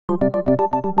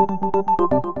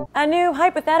A new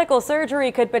hypothetical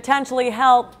surgery could potentially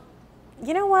help.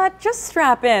 You know what? Just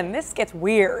strap in. This gets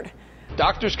weird.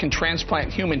 Doctors can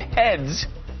transplant human heads.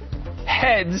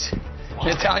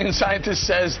 The Italian scientist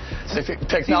says the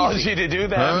technology to do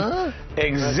them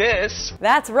exists.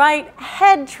 That's right,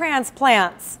 head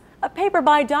transplants. A paper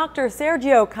by Dr.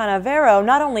 Sergio Canavero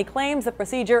not only claims the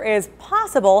procedure is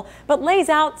possible, but lays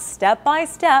out step by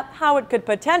step how it could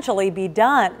potentially be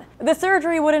done. The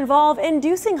surgery would involve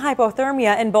inducing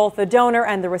hypothermia in both the donor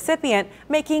and the recipient,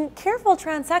 making careful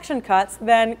transection cuts,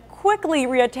 then quickly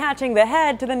reattaching the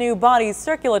head to the new body's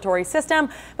circulatory system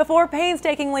before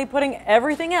painstakingly putting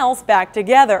everything else back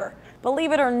together.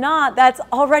 Believe it or not, that's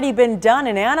already been done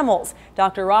in animals.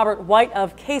 Dr. Robert White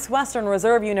of Case Western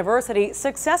Reserve University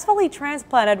successfully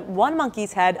transplanted one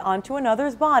monkey's head onto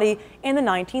another's body in the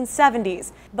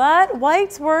 1970s. But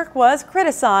White's work was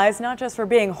criticized not just for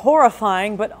being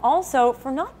horrifying, but also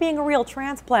for not being a real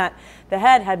transplant. The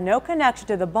head had no connection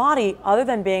to the body other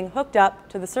than being hooked up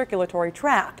to the circulatory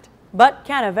tract. But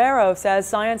Canavero says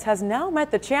science has now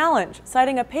met the challenge,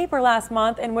 citing a paper last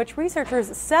month in which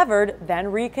researchers severed,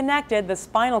 then reconnected the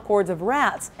spinal cords of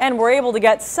rats and were able to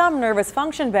get some nervous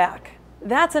function back.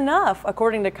 That's enough,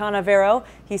 according to Canavero.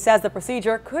 He says the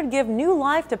procedure could give new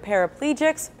life to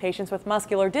paraplegics, patients with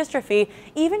muscular dystrophy,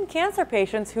 even cancer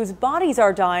patients whose bodies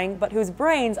are dying but whose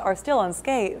brains are still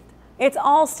unscathed. It's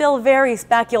all still very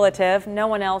speculative. No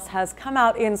one else has come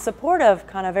out in support of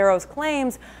Canavero's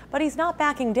claims, but he's not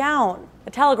backing down. The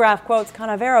Telegraph quotes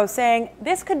Canavero saying,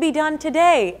 "This could be done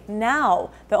today, now.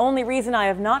 The only reason I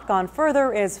have not gone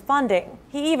further is funding."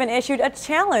 He even issued a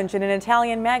challenge in an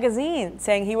Italian magazine,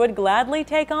 saying he would gladly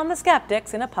take on the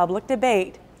skeptics in a public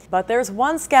debate. But there's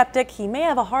one skeptic he may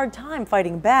have a hard time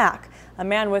fighting back, a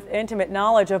man with intimate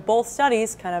knowledge of both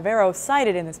studies Canavero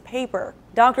cited in his paper.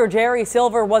 Dr. Jerry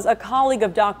Silver was a colleague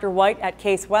of Dr. White at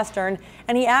Case Western,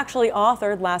 and he actually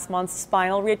authored last month's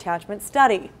spinal reattachment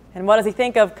study. And what does he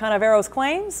think of Canavero's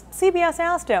claims? CBS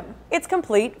asked him. "It's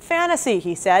complete fantasy,"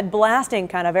 he said, blasting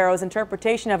Canavero's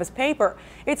interpretation of his paper.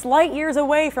 "It's light years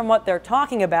away from what they're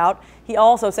talking about." He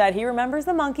also said he remembers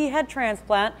the monkey head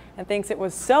transplant and thinks it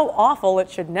was so awful it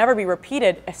should never be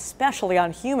repeated, especially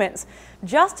on humans.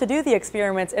 Just to do the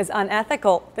experiments is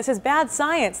unethical. This is bad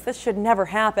science. This should never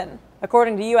happen.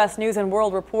 According to U.S. News and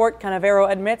World Report, Canavero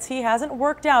admits he hasn't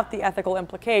worked out the ethical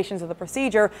implications of the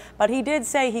procedure, but he did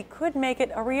say he could make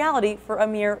it a reality for a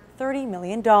mere $30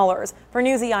 million. For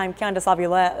Newsy, I'm Candace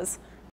Aviles.